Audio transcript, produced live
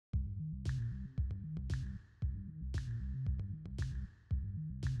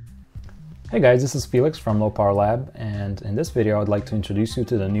Hey guys, this is Felix from Low Power Lab, and in this video I'd like to introduce you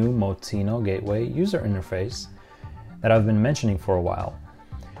to the new Moteino Gateway user interface that I've been mentioning for a while.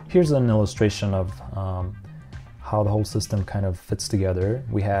 Here's an illustration of how the whole system kind of fits together.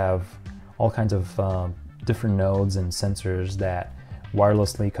 We have all kinds of different nodes and sensors that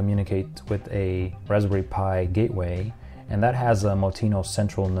wirelessly communicate with a Raspberry Pi gateway, and that has a Moteino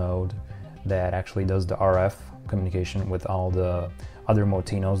central node that actually does the RF communication with all the other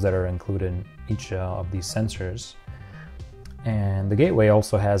Moteinos that are included in each of these sensors. And the gateway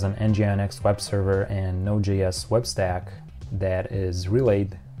also has an Nginx web server and Node.js web stack that is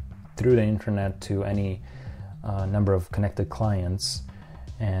relayed through the internet to any number of connected clients,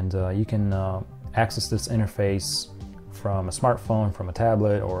 and you can access this interface from a smartphone, from a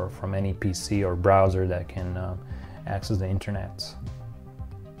tablet, or from any PC or browser that can access the internet.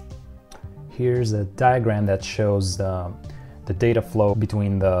 Here's a diagram that shows the data flow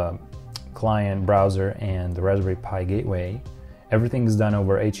between the client browser and the Raspberry Pi gateway. Everything is done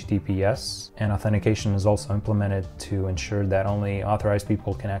over HTTPS, and authentication is also implemented to ensure that only authorized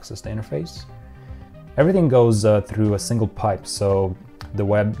people can access the interface. Everything goes through a single pipe, so the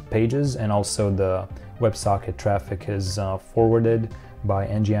web pages and also the WebSocket traffic is forwarded by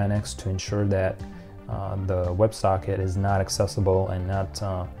Nginx to ensure that the WebSocket is not accessible and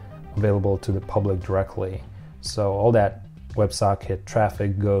not available to the public directly. So all that WebSocket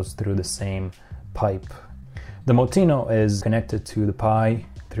traffic goes through the same pipe. The Moteino is connected to the Pi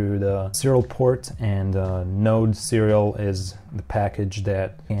through the serial port, and node serial is the package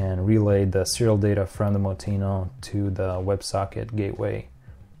that can relay the serial data from the Moteino to the WebSocket gateway.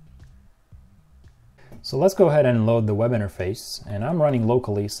 So let's go ahead and load the web interface, and I'm running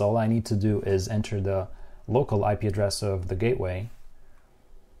locally, so all I need to do is enter the local IP address of the gateway.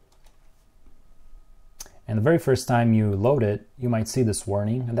 And the very first time you load it, you might see this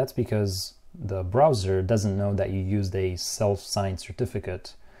warning, and that's because the browser doesn't know that you used a self-signed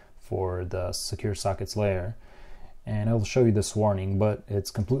certificate for the secure sockets layer, and it'll show you this warning, but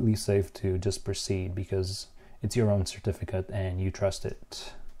it's completely safe to just proceed because it's your own certificate and you trust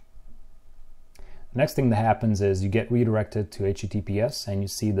it. The next thing that happens is you get redirected to HTTPS and you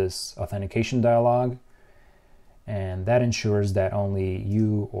see this authentication dialog, and that ensures that only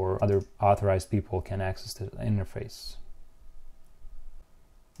you or other authorized people can access the interface.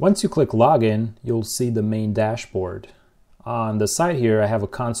 Once you click login, you'll see the main dashboard. On the side here, I have a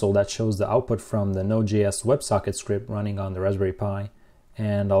console that shows the output from the Node.js WebSocket script running on the Raspberry Pi,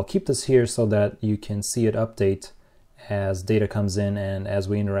 and I'll keep this here so that you can see it update as data comes in and as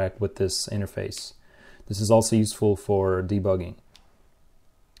we interact with this interface. This is also useful for debugging.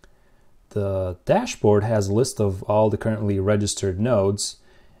 The dashboard has a list of all the currently registered nodes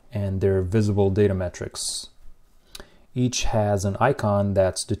and their visible data metrics. Each has an icon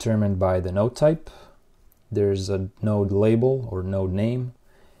that's determined by the node type. There's a node label or node name,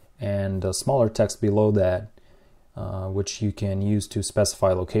 and a smaller text below that, which you can use to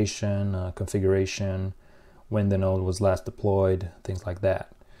specify location, configuration, when the node was last deployed, things like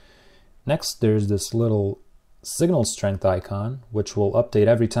that. Next, there's this little signal strength icon, which will update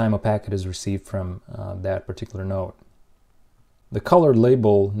every time a packet is received from that particular node. The colored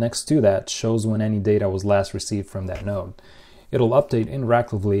label next to that shows when any data was last received from that node. It'll update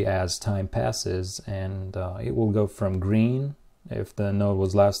interactively as time passes, and it will go from green if the node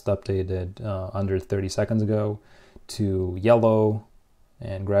was last updated under 30 seconds ago, to yellow,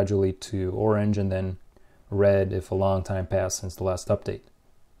 and gradually to orange, and then red if a long time passed since the last update.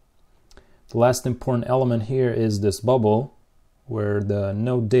 The last important element here is this bubble where the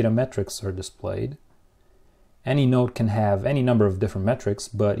node data metrics are displayed. Any node can have any number of different metrics,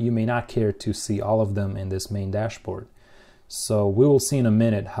 but you may not care to see all of them in this main dashboard. So we will see in a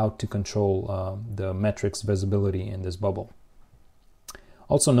minute how to control the metrics visibility in this bubble.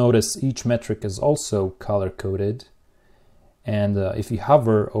 Also notice each metric is also color-coded, and if you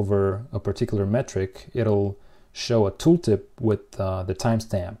hover over a particular metric, it'll show a tooltip with the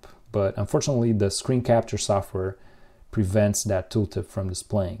timestamp. But unfortunately, the screen capture software prevents that tooltip from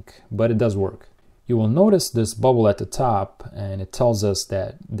displaying, but it does work. You will notice this bubble at the top, and it tells us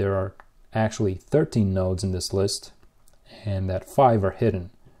that there are actually 13 nodes in this list, and that 5 are hidden.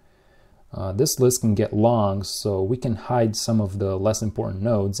 This list can get long, so we can hide some of the less important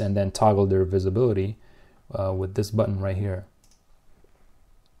nodes and then toggle their visibility with this button right here.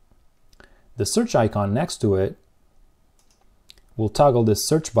 The search icon next to it will toggle this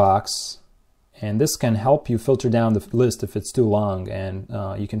search box, and this can help you filter down the list if it's too long, and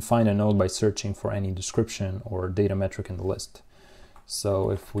you can find a node by searching for any description or data metric in the list.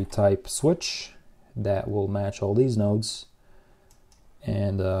 So if we type switch, that will match all these nodes,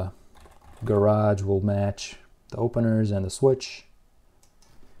 and garage will match the openers and the switch.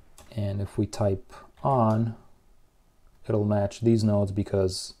 And if we type on, it'll match these nodes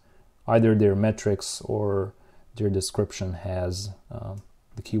because either their metrics or their description has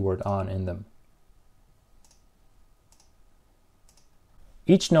the keyword on in them.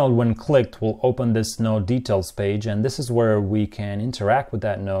 Each node, when clicked, will open this node details page, and this is where we can interact with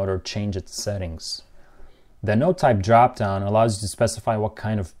that node or change its settings. The node type dropdown allows you to specify what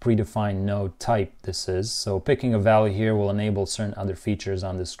kind of predefined node type this is. So picking a value here will enable certain other features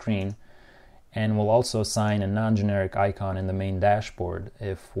on the screen, and will also assign a non-generic icon in the main dashboard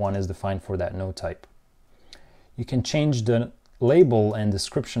if one is defined for that node type. You can change the label and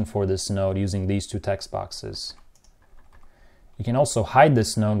description for this node using these two text boxes. You can also hide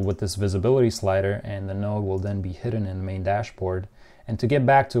this node with this visibility slider, and the node will then be hidden in the main dashboard. And to get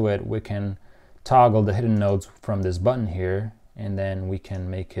back to it, we can toggle the hidden nodes from this button here, and then we can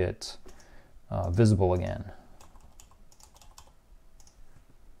make it visible again.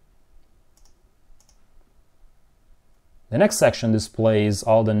 The next section displays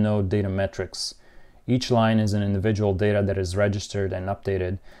all the node data metrics. Each line is an individual data that is registered and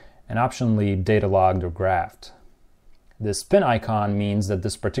updated, and optionally data logged or graphed. This pin icon means that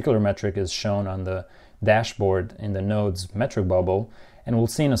this particular metric is shown on the dashboard in the node's metric bubble, and we'll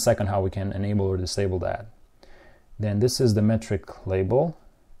see in a second how we can enable or disable that. Then this is the metric label.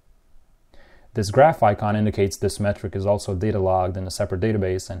 This graph icon indicates this metric is also data logged in a separate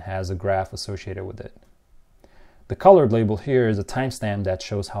database and has a graph associated with it. The colored label here is a timestamp that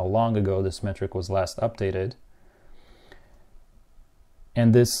shows how long ago this metric was last updated.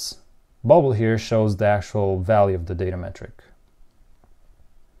 And this bubble here shows the actual value of the data metric.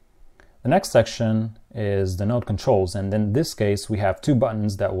 The next section is the node controls, and in this case we have two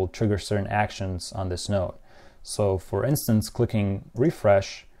buttons that will trigger certain actions on this node. So for instance, clicking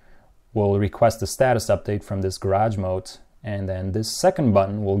refresh will request a status update from this garage mode, and then this second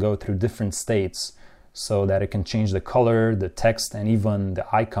button will go through different states so that it can change the color, the text, and even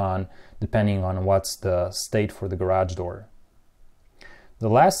the icon depending on what's the state for the garage door. The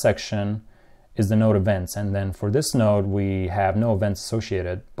last section is the node events, and then for this node we have no events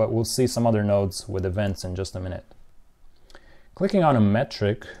associated, but we'll see some other nodes with events in just a minute. Clicking on a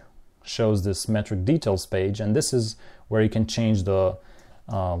metric shows this metric details page, and this is where you can change the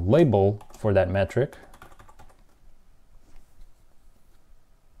label for that metric,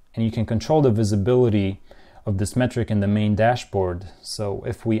 and you can control the visibility of this metric in the main dashboard. So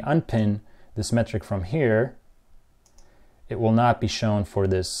if we unpin this metric from here, it will not be shown for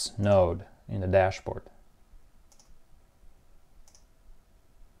this node in the dashboard.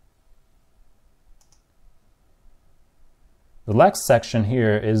 The next section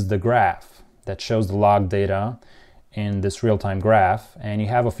here is the graph that shows the log data in this real-time graph, and you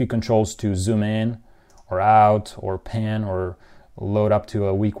have a few controls to zoom in or out or pan or load up to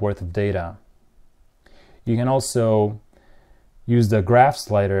a week worth of data. You can also use the graph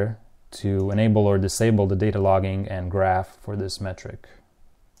slider to enable or disable the data logging and graph for this metric.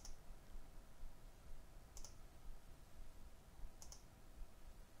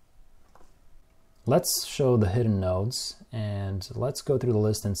 Let's show the hidden nodes, and let's go through the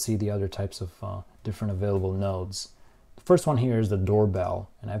list and see the other types of different available nodes. The first one here is the doorbell,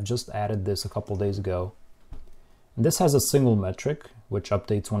 and I've just added this a couple days ago. And this has a single metric which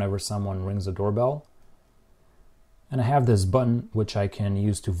updates whenever someone rings the doorbell. And I have this button which I can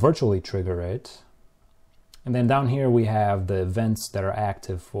use to virtually trigger it. And then down here we have the events that are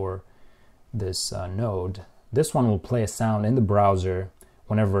active for this node. This one will play a sound in the browser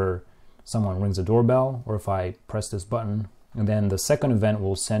whenever someone rings the doorbell or if I press this button. And then the second event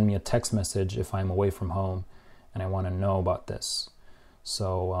will send me a text message if I'm away from home and I want to know about this.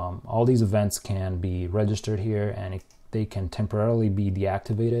 So all these events can be registered here, and they can temporarily be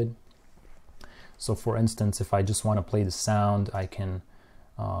deactivated. So for instance, if I just want to play the sound, I can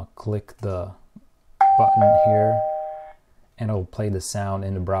click the button here and it'll play the sound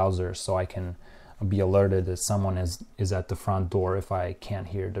in the browser, so I can be alerted that someone is at the front door if I can't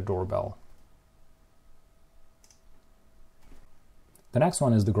hear the doorbell. The next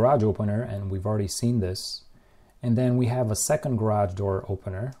one is the garage opener, and we've already seen this. And then we have a second garage door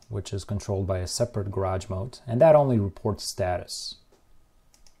opener, which is controlled by a separate garage mode, and that only reports status.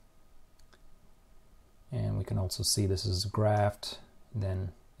 And we can also see this is graphed.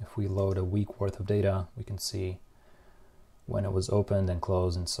 Then if we load a week worth of data, we can see when it was opened and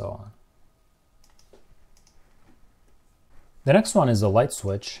closed and so on. The next one is a light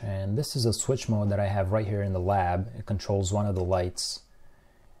switch, and this is a switch mode that I have right here in the lab. It controls one of the lights.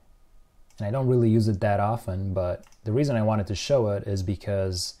 And I don't really use it that often, but the reason I wanted to show it is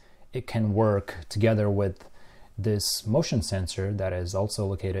because it can work together with this motion sensor that is also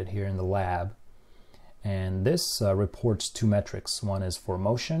located here in the lab. And this reports two metrics. One is for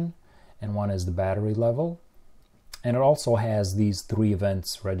motion and one is the battery level. And it also has these three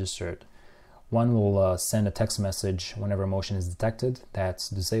events registered. One will send a text message whenever motion is detected. That's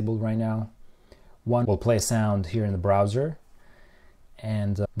disabled right now. One will play a sound here in the browser.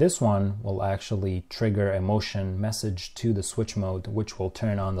 And this one will actually trigger a motion message to the switch mode, which will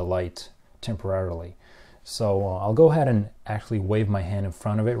turn on the light temporarily. So I'll go ahead and actually wave my hand in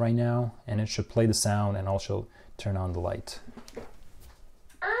front of it right now, and it should play the sound and also turn on the light.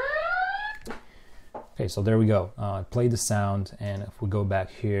 Okay, so there we go. I played the sound, and if we go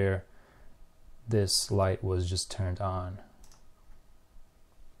back here, this light was just turned on.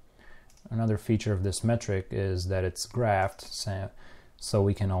 Another feature of this metric is that it's graphed, so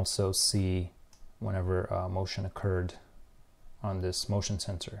we can also see whenever motion occurred on this motion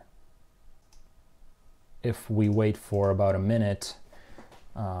sensor. If we wait for about a minute,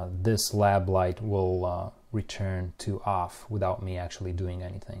 this lab light will return to off without me actually doing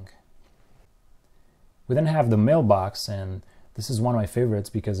anything. We then have the mailbox, and this is one of my favorites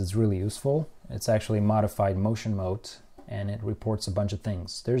because it's really useful. It's actually modified motion mode, and it reports a bunch of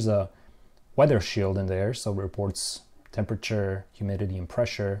things. There's a weather shield in there, so it reports temperature, humidity, and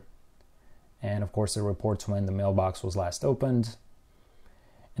pressure. And of course, it reports when the mailbox was last opened.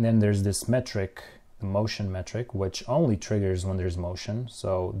 And then there's this metric, the motion metric, which only triggers when there's motion.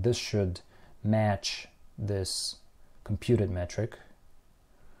 So this should match this computed metric.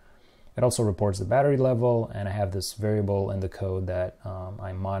 It also reports the battery level, and I have this variable in the code that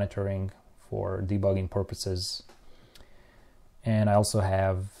I'm monitoring for debugging purposes. And I also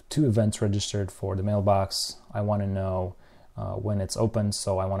have two events registered for the mailbox. I want to know when it's open,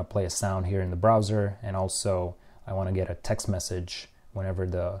 so I want to play a sound here in the browser, and also I want to get a text message whenever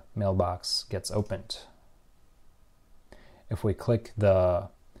the mailbox gets opened. If we click the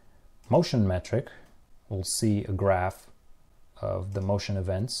motion metric, we'll see a graph of the motion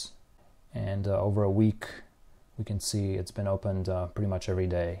events, and over a week we can see it's been opened pretty much every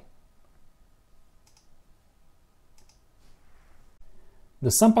day. The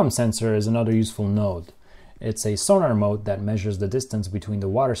sump pump sensor is another useful node. It's a sonar mode that measures the distance between the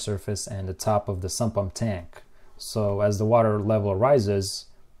water surface and the top of the sump pump tank. So as the water level rises,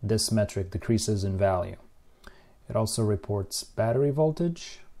 this metric decreases in value. It also reports battery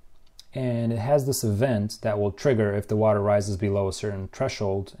voltage, and it has this event that will trigger if the water rises below a certain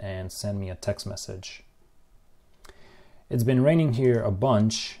threshold and send me a text message. It's been raining here a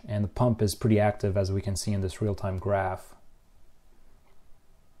bunch, and the pump is pretty active, as we can see in this real-time graph.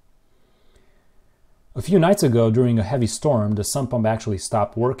 A few nights ago, during a heavy storm, the sump pump actually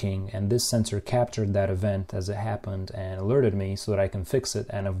stopped working, and this sensor captured that event as it happened and alerted me so that I can fix it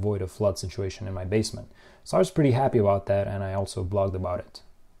and avoid a flood situation in my basement. So I was pretty happy about that, and I also blogged about it.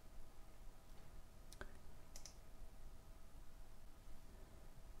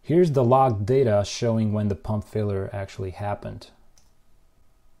 Here's the logged data showing when the pump failure actually happened.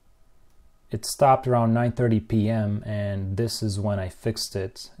 It stopped around 9:30 p.m. and this is when I fixed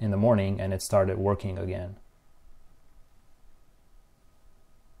it in the morning and it started working again.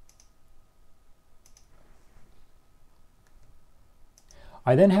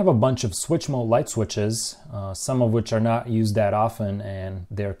 I then have a bunch of switch mode light switches, some of which are not used that often and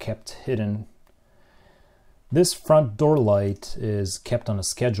they're kept hidden. This front door light is kept on a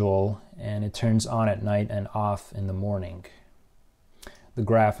schedule and it turns on at night and off in the morning. The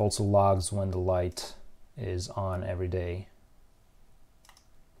graph also logs when the light is on every day.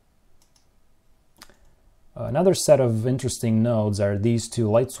 Another set of interesting nodes are these two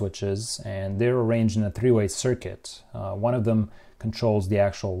light switches, and they're arranged in a three-way circuit. One of them controls the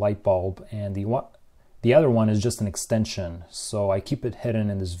actual light bulb, and the other one is just an extension. So I keep it hidden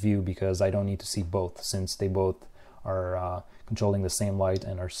in this view because I don't need to see both, since they both are controlling the same light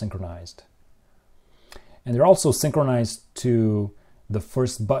and are synchronized. And they're also synchronized to the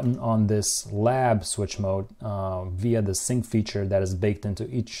first button on this lab switch mode via the sync feature that is baked into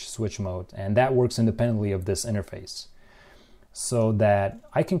each switch mode, and that works independently of this interface, so that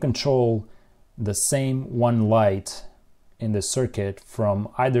I can control the same one light in the circuit from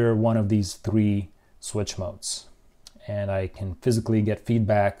either one of these three switch modes, and I can physically get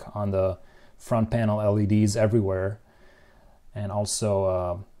feedback on the front panel LEDs everywhere, and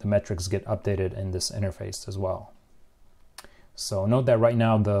also the metrics get updated in this interface as well. So note that right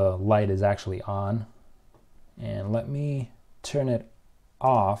now the light is actually on, and let me turn it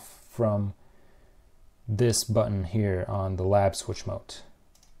off from this button here on the lab switch mode,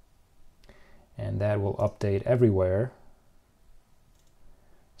 and that will update everywhere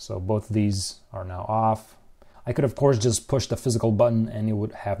So both of these are now off. I could of course just push the physical button and it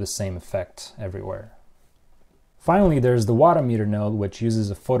would have the same effect everywhere. Finally, there's the water meter node, which uses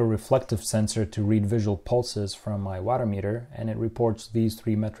a photoreflective sensor to read visual pulses from my water meter, and it reports these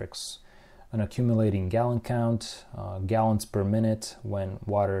three metrics: an accumulating gallon count, gallons per minute when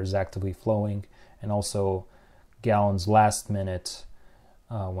water is actively flowing, and also gallons last minute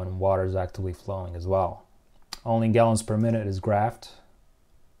when water is actively flowing as well. Only gallons per minute is graphed,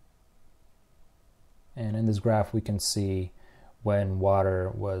 and in this graph we can see when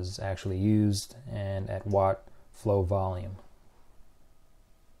water was actually used and at what flow volume.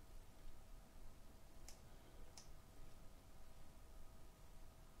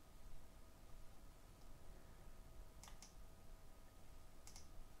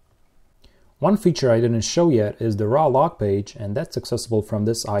 One feature I didn't show yet is the raw log page, and that's accessible from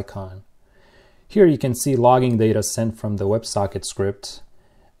this icon. Here you can see logging data sent from the WebSocket script,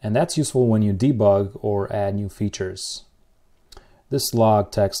 and that's useful when you debug or add new features. This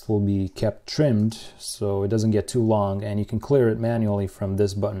log text will be kept trimmed so it doesn't get too long, and you can clear it manually from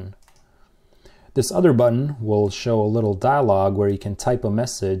this button. This other button will show a little dialog where you can type a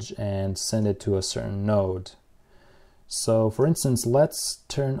message and send it to a certain node. So for instance, let's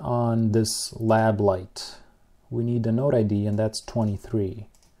turn on this lab light. We need the node ID, and that's 23.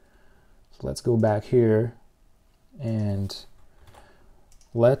 So let's go back here and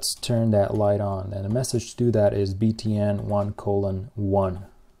let's turn that light on, and the message to do that is btn1:1.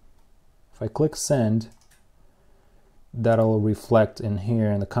 If I click send, that'll reflect in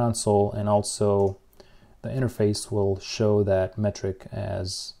here in the console, and also the interface will show that metric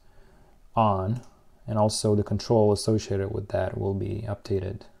as on, and also the control associated with that will be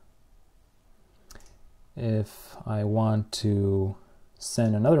updated. If I want to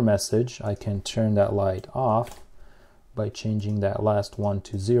send another message, I can turn that light off by changing that last one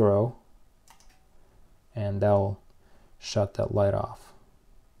to 0, and that'll shut that light off.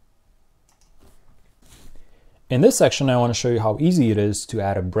 In this section, I want to show you how easy it is to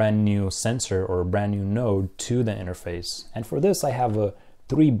add a brand new sensor or a brand new node to the interface. And for this, I have a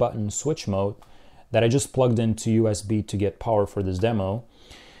 3-button switch mode that I just plugged into USB to get power for this demo.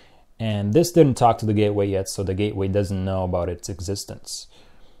 And this didn't talk to the gateway yet, so the gateway doesn't know about its existence.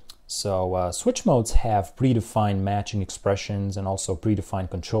 So switch modes have predefined matching expressions and also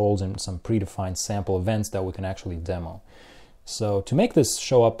predefined controls and some predefined sample events that we can actually demo. So to make this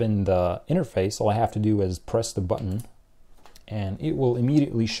show up in the interface, all I have to do is press the button, and it will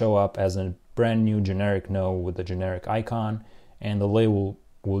immediately show up as a brand new generic node with a generic icon, and the label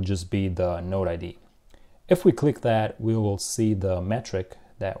will just be the node ID. If we click that, we will see the metric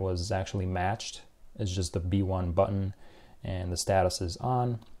that was actually matched. It's just the B1 button, and the status is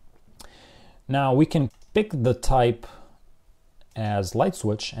on. Now we can pick the type as light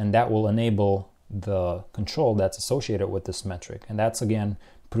switch, and that will enable the control that's associated with this metric, and that's again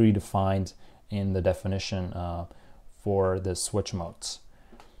predefined in the definition for the switch modes.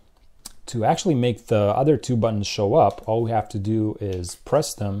 To actually make the other 2 buttons show up, all we have to do is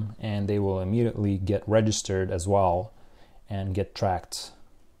press them, and they will immediately get registered as well and get tracked.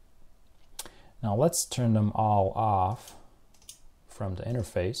 Now let's turn them all off from the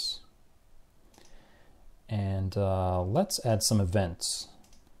interface. And let's add some events.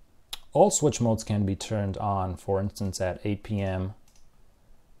 All switch modes can be turned on, for instance, at 8 p.m.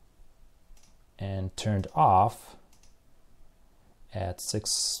 and turned off at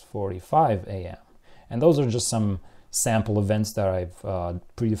 6:45 a.m. And those are just some sample events that I've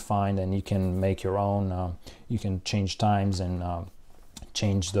predefined, and you can make your own. You can change times and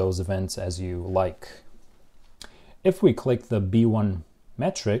change those events as you like. If we click the B1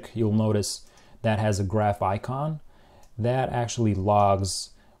 metric, you'll notice that has a graph icon that actually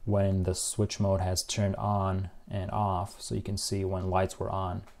logs when the switch mode has turned on and off, so you can see when lights were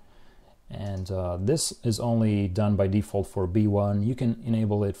on. And this is only done by default for B1. You can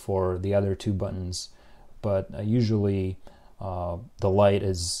enable it for the other 2 buttons, but usually the light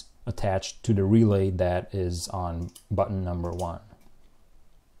is attached to the relay that is on button number 1.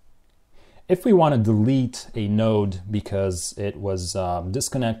 If we want to delete a node because it was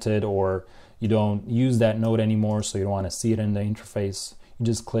disconnected, or you don't use that node anymore, so you don't want to see it in the interface, you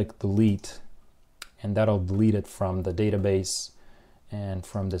just click delete, and that'll delete it from the database and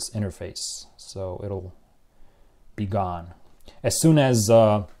from this interface. So it'll be gone. As soon as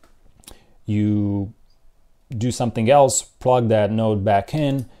you do something else, plug that node back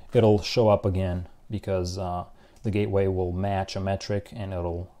in, it'll show up again, because the gateway will match a metric and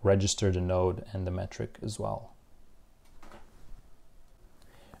it'll register the node and the metric as well.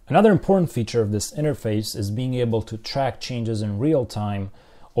 Another important feature of this interface is being able to track changes in real time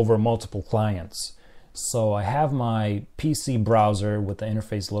over multiple clients. So I have my PC browser with the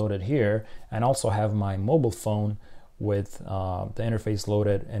interface loaded here, and also have my mobile phone with the interface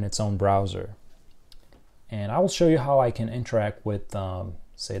loaded in its own browser. And I will show you how I can interact with,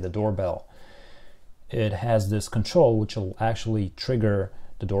 say, the doorbell. It has this control which will actually trigger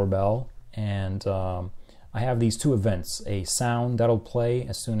the doorbell, and I have these two events, a sound that'll play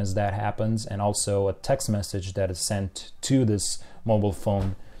as soon as that happens, and also a text message that is sent to this mobile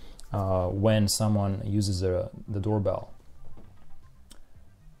phone when someone uses the doorbell.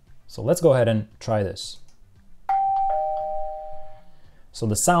 So let's go ahead and try this. So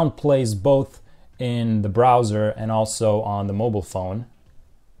the sound plays both in the browser and also on the mobile phone.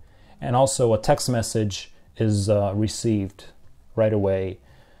 And also a text message is received right away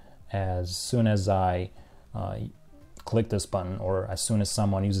as soon as I click this button, or as soon as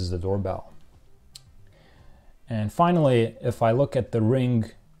someone uses the doorbell. And finally, if I look at the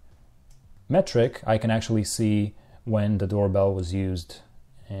ring metric, I can actually see when the doorbell was used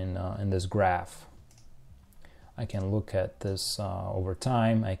in this graph. I can look at this over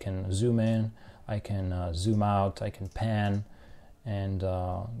time. I can zoom in, I can zoom out, I can pan, and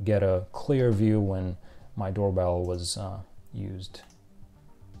get a clear view when my doorbell was used.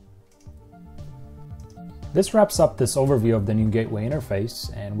 This wraps up this overview of the new gateway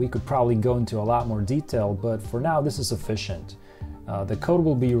interface, and we could probably go into a lot more detail, but for now this is sufficient. The code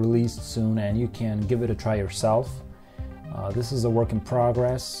will be released soon and you can give it a try yourself. This is a work in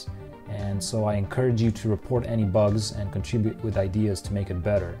progress, and so I encourage you to report any bugs and contribute with ideas to make it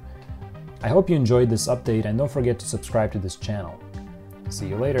better. I hope you enjoyed this update, and don't forget to subscribe to this channel. See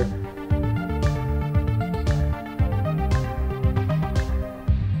you later.